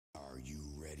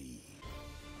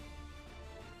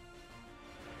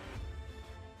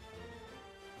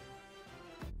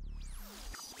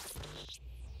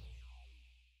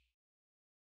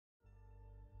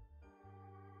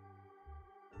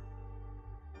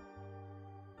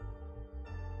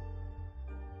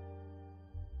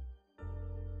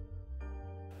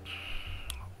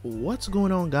What's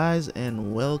going on, guys,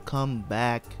 and welcome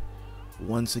back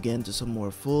once again to some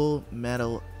more Full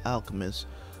Metal Alchemist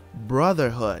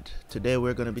Brotherhood. Today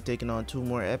we're going to be taking on 2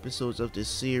 more episodes of this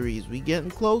series. We getting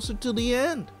closer to the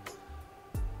end.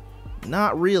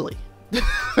 Not really.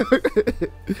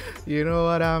 You know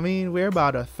what I mean? We're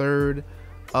about a third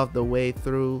of the way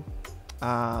through.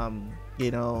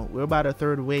 We're about a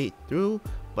third way through,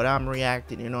 but I'm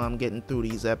reacting. I'm getting through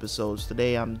these episodes.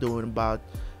 Today I'm doing about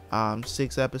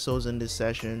 6 episodes in this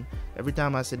session. Every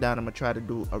time I sit down, I'm gonna try to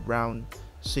do around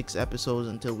 6 episodes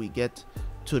until we get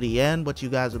to the end, but you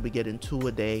guys will be getting 2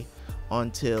 a day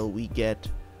until we get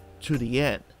to the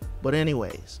end. But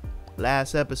anyways,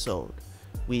 last episode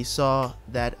we saw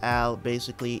that Al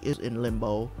basically is in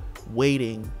limbo,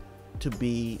 waiting to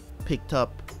be picked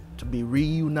up, to be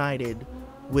reunited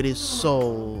with his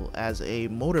soul, as a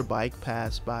motorbike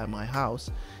passed by my house.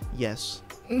 Yes.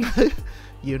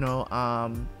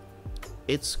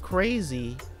 It's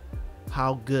crazy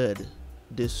how good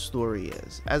this story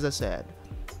is. As I said,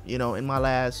 in my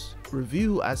last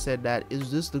review, I said that,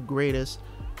 is this the greatest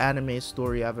anime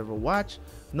story I've ever watched?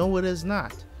 No, it is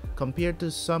not. Compared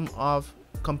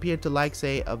to like,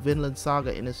 say, a Vinland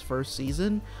Saga in its first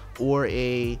season, or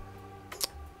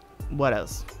what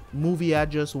else? Movie I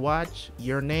just watched,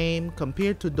 Your Name.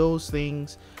 Compared to those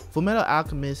things, Fullmetal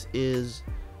Alchemist is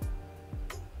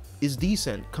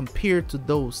decent compared to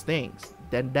those things.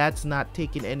 Then that's not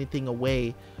taking anything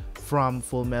away from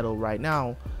Fullmetal right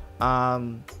now.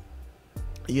 And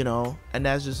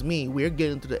that's just me. We're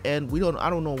getting to the end. I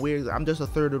don't know where. I'm just a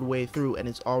third of the way through, and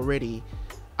it's already,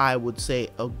 I would say,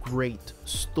 a great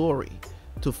story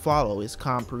to follow. It's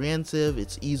comprehensive,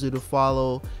 it's easy to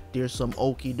follow. There's some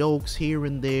okie dokes here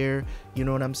and there. You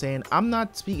know what I'm saying? I'm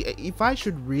not speaking, if I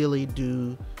should really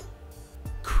do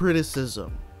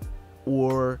criticism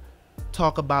or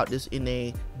talk about this in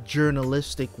a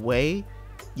journalistic way,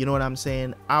 you know what I'm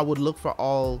saying, I would look for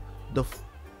all the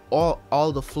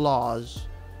flaws.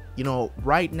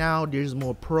 Right now there's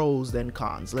more pros than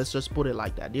cons. Let's just put it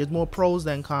like that. There's more pros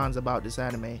than cons about this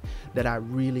anime that I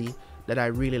really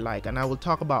like, and I will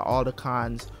talk about all the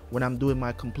cons when I'm doing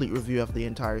my complete review of the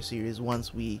entire series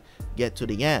once we get to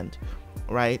the end,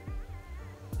 right?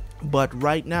 But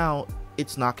right now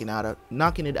it's knocking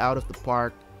it out of the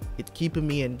park. It's keeping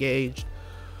me engaged.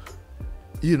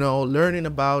 Learning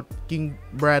about King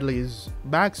Bradley's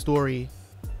backstory,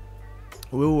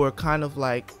 we were kind of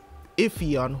like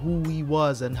iffy on who he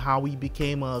was and how he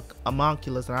became a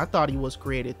homunculus, and I thought he was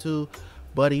created too,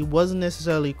 but he wasn't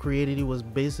necessarily created. He was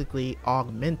basically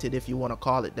augmented, if you want to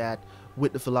call it that,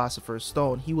 with the Philosopher's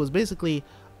Stone. He was basically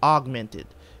augmented.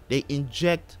 They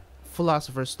inject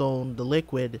Philosopher's Stone, the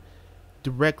liquid,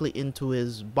 directly into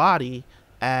his body,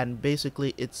 and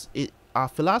basically our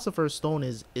Philosopher's Stone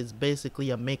is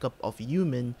basically a makeup of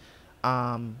human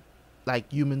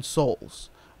souls,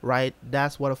 right?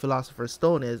 That's what a Philosopher's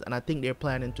Stone is, and I think they're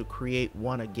planning to create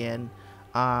one again,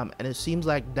 and it seems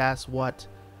like that's what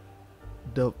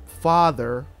the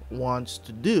father wants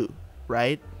to do,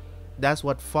 right? That's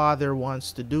what father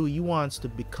wants to do. He wants to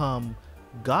become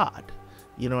God,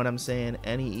 you know what I'm saying?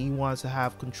 And he wants to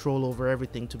have control over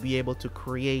everything, to be able to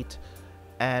create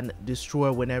and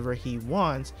destroy whenever he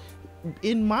wants.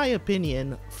 In my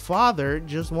opinion, father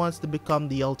just wants to become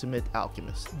the ultimate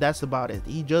alchemist. That's about it.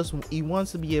 He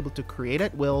wants to be able to create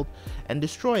at will and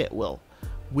destroy at will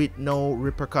with no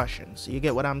repercussions. You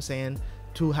get what I'm saying?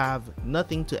 To have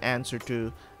nothing to answer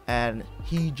to, and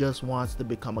he just wants to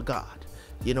become a god.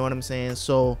 You know what I'm saying?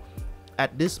 So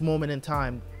at this moment in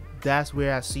time, that's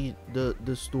where I see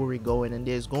the story going, and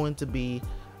there's going to be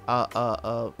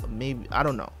maybe, I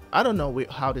don't know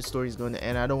how this story is going to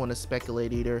end. I don't want to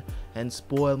speculate either and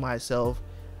spoil myself,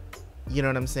 you know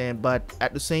what I'm saying? But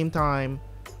at the same time,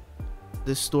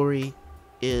 this story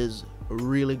is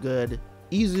really good,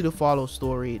 easy to follow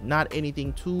story, not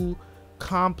anything too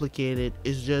complicated.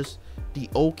 It's just the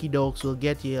okie dokes will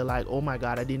get you like, oh my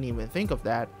god, I didn't even think of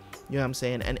that. You know what I'm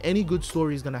saying? And any good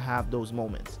story is gonna have those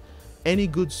moments. Any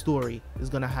good story is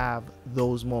gonna have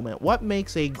those moments. What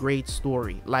makes a great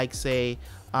story? Like, say,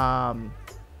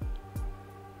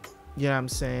 you know what I'm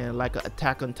saying, like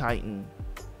Attack on Titan.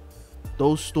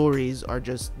 Those stories are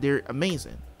just, they're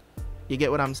amazing. You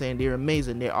get what I'm saying? They're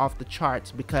amazing. They're off the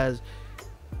charts, because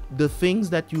the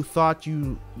things that you thought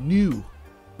you knew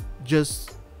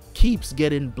just keeps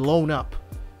getting blown up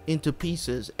into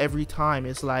pieces every time.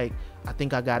 It's like, I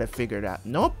think I got it figured out.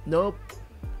 Nope, you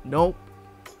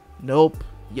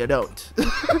don't.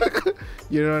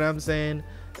 You know what I'm saying?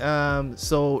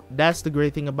 So that's the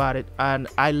great thing about it, and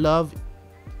I love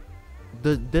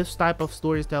this type of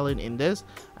storytelling in this,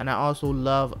 and I also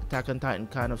love Attack on Titan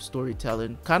kind of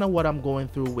storytelling, kind of what I'm going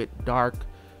through with Dark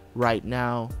right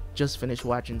now. Just finished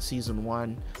watching season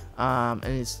 1, and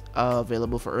it's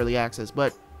available for early access.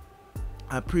 But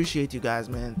I appreciate you guys,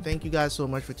 man. Thank you guys so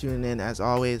much for tuning in. As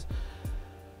always,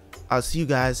 I'll see you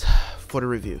guys for the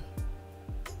review.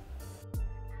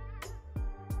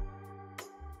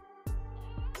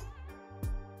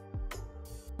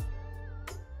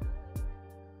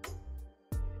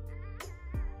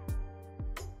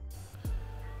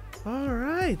 All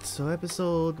right, so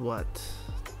episode what,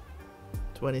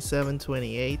 27,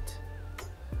 28,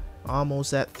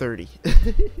 almost at 30.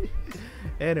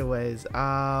 Anyways,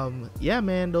 yeah,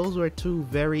 man, those were 2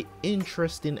 very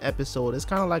interesting episodes. It's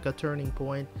kind of like a turning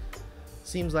point.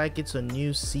 Seems like it's a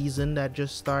new season that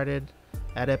just started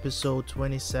at episode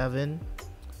 27.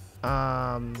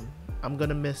 I'm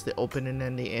gonna miss the opening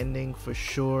and the ending for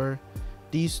sure.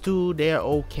 These 2, they're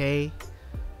okay.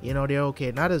 You know, they're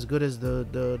okay. Not as good as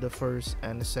the first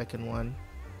and the second one.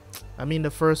 I mean,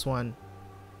 the first one's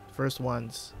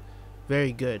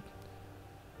very good.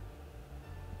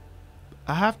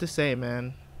 I have to say,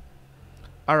 man.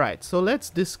 Alright, so let's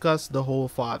discuss the whole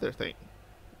father thing.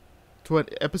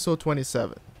 Episode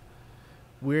 27.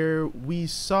 Where we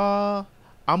saw...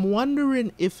 I'm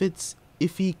wondering if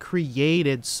he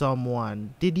created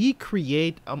someone. Did he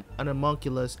create an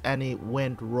homunculus and it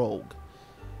went rogue?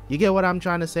 You get what I'm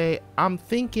trying to say? I'm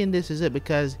thinking this is it,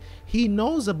 because he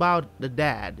knows about the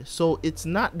dad. So it's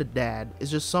not the dad. It's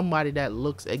just somebody that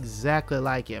looks exactly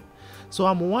like him. So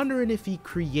I'm wondering if he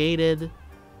created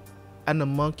an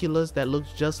homunculus that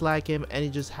looks just like him, and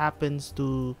it just happens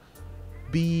to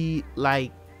be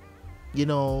like, you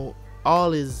know,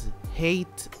 all his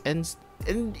hate and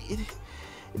it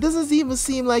doesn't even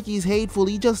seem like he's hateful.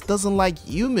 He just doesn't like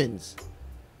humans.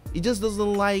 He just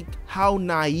doesn't like how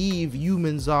naive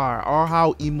humans are, or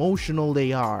how emotional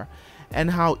they are,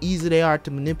 and how easy they are to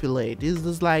manipulate. It's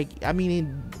just like, I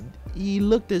mean, he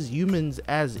looked at humans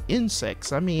as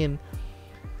insects. I mean,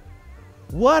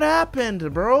 what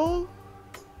happened, bro?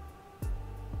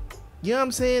 You know what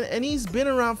I'm saying? And he's been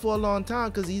around for a long time,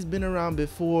 because he's been around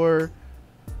before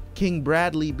King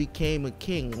Bradley became a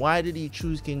king. Why did he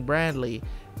choose King Bradley?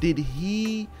 Did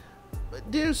he...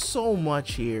 There's so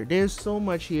much here. There's so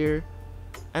much here.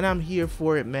 And I'm here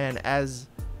for it, man. As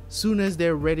soon as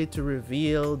they're ready to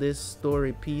reveal this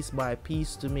story piece by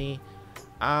piece to me,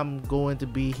 I'm going to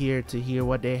be here to hear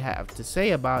what they have to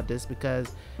say about this,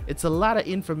 because it's a lot of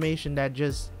information that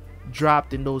just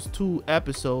dropped in those 2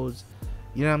 episodes.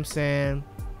 You know what I'm saying?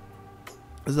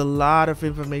 There's a lot of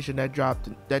information that dropped,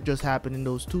 that just happened in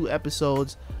those 2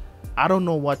 episodes. I don't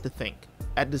know what to think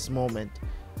at this moment,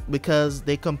 because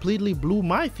they completely blew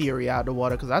my theory out of the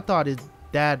water. Because I thought his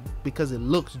dad, because it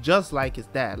looks just like his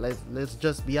dad. Let's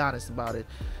just be honest about it.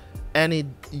 And it,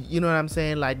 you know what I'm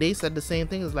saying? Like, they said the same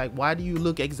thing. It's like, why do you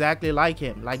look exactly like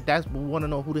him? Like, that's, we want to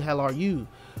know, who the hell are you?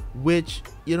 Which,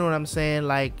 you know what I'm saying?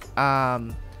 Like,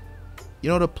 you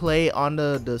know, to play on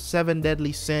the 7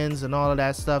 deadly sins and all of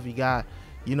that stuff. You got,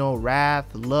 you know, wrath,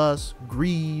 lust,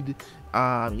 greed.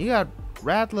 You got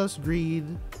wrath, lust, greed.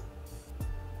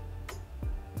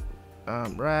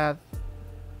 Wrath,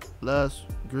 lust,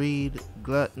 greed,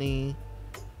 gluttony.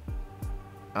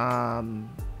 What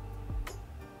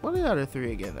are the other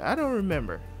 3 again? I don't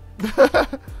remember.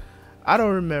 I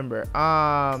don't remember.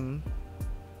 I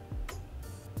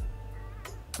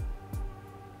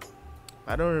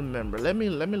don't remember. Let me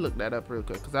look that up real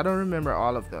quick, because I don't remember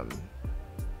all of them.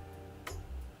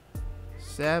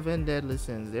 7 deadly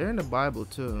sins. They're in the Bible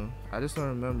too. I just don't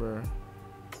remember.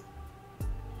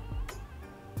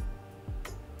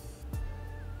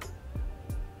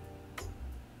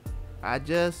 I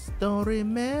just don't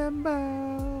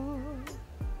remember.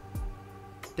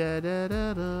 Da, da,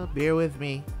 da, da. Bear with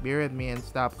me and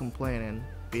stop complaining.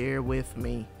 Bear with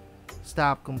me.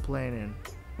 Stop complaining.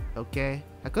 Okay?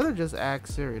 I could have just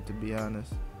asked Siri, to be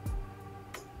honest.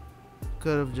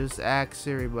 Could have just asked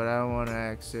Siri, but I don't want to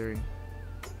ask Siri.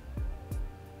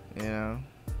 You know?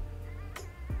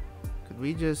 Could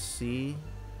we just see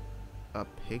a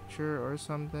picture or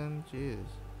something? Jeez.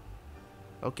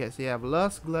 Okay, so you have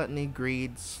lust, gluttony,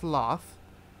 greed, sloth,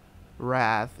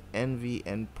 wrath, envy,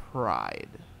 and pride,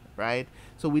 right?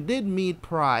 So we did meet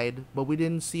pride, but we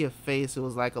didn't see a face. It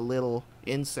was like a little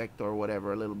insect or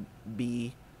whatever, a little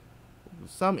bee,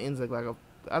 some insect, like a,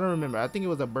 I don't remember. I think it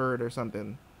was a bird or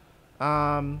something.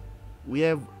 We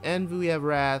have envy, we have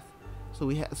wrath.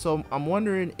 So so I'm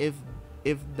wondering if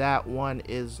that one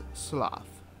is sloth.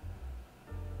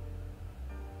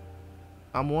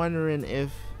 I'm wondering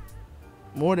if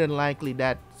more than likely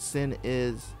that sin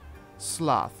is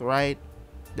sloth, right?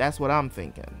 That's what I'm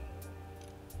thinking.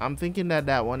 I'm thinking that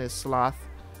that one is Sloth,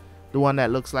 the one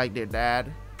that looks like their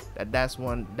dad. That's the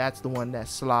one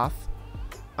that's Sloth.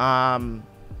 The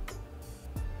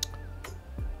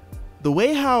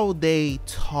way how they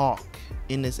talk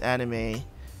in this anime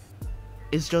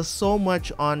is just so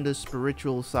much on the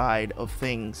spiritual side of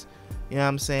things. You know what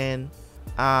I'm saying?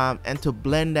 And to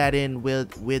blend that in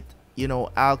with you know,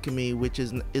 alchemy, which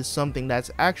is something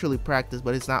that's actually practiced,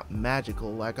 but it's not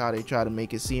magical like how they try to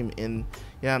make it seem in, you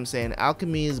know what I'm saying?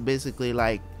 Alchemy is basically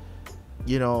like,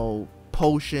 you know,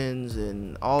 potions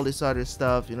and all this other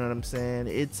stuff, you know what I'm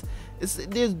saying?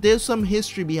 There's some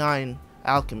history behind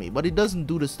alchemy, but it doesn't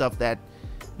do the stuff that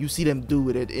you see them do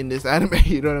with it in this anime.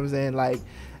 You know what I'm saying? Like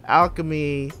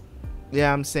alchemy,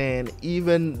 yeah, I'm saying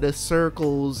even the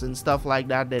circles and stuff like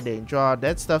that they draw,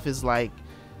 that stuff is like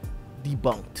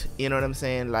debunked. You know what I'm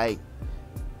saying? Like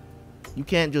you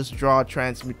can't just draw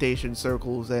transmutation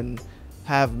circles and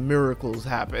have miracles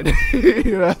happen. You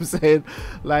know what I'm saying?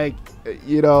 Like,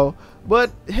 you know,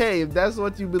 but hey, if that's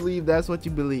what you believe, that's what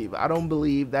you believe. I don't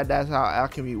believe that that's how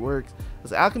alchemy works,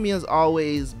 because alchemy has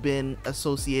always been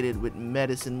associated with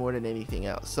medicine more than anything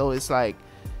else. So it's like,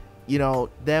 you know,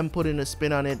 them putting a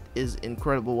spin on it is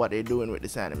incredible what they're doing with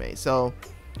this anime. So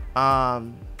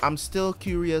I'm still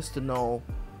curious to know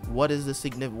what is the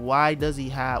significance. Why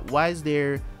is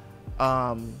there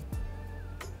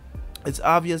it's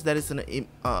obvious that it's an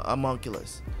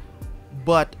homunculus,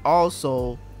 but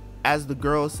also, as the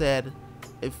girl said,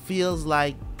 it feels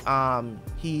like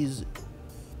he's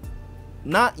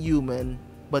not human,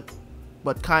 but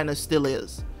kind of still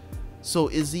is. So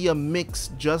is he a mix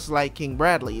just like King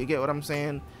Bradley? You get what I'm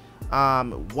saying?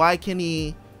 Why can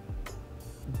he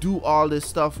do all this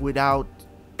stuff without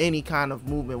any kind of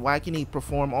movement? Why can he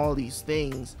perform all these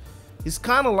things? He's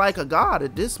kind of like a god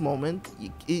at this moment.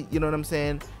 You know what I'm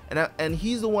saying? And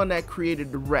he's the one that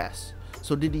created the rest.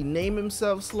 So did he name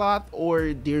himself Sloth,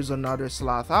 or there's another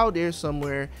Sloth out there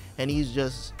somewhere and he's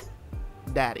just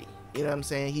daddy? You know what I'm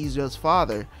saying? He's just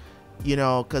father. You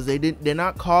know, because they're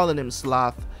not calling him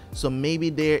Sloth. So maybe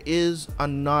there is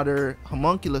another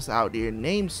homunculus out there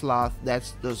named Sloth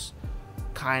that's just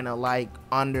kind of like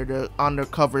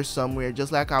undercover somewhere,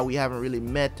 just like how we haven't really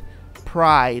met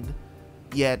Pride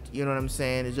yet. You know what I'm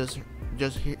saying? It's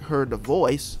just heard the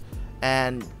voice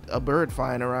and a bird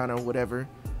flying around or whatever.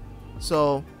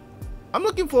 So I'm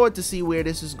looking forward to see where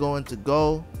this is going to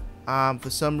go. For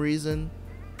some reason,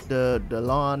 the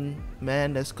lawn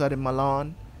man that's cutting my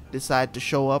lawn decided to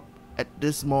show up at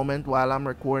this moment while I'm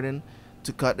recording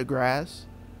to cut the grass.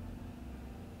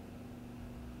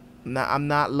 Now I'm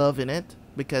not loving it,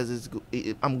 because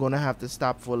I'm gonna have to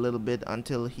stop for a little bit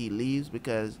until he leaves,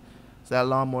 because that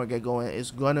lawnmower get going,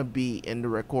 it's gonna be in the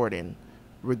recording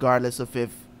regardless of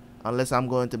unless I'm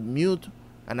going to mute,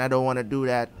 and I don't want to do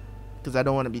that because I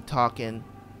don't want to be talking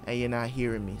and you're not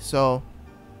hearing me. So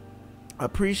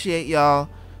appreciate y'all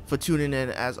for tuning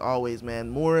in as always, man.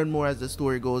 More and more as the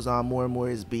story goes on, more and more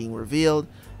is being revealed,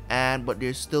 but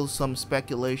there's still some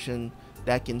speculation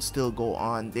that can still go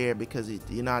on there, because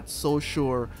you're not so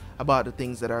sure about the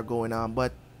things that are going on.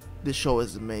 But this show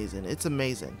is amazing. It's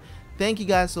amazing. Thank you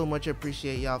guys so much. I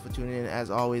appreciate y'all for tuning in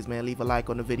as always, man. Leave a like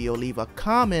on the video, leave a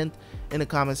comment in the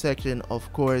comment section,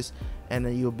 of course, and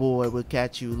then your boy will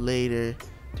catch you later.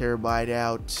 Terabyte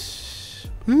out.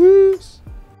 Peace.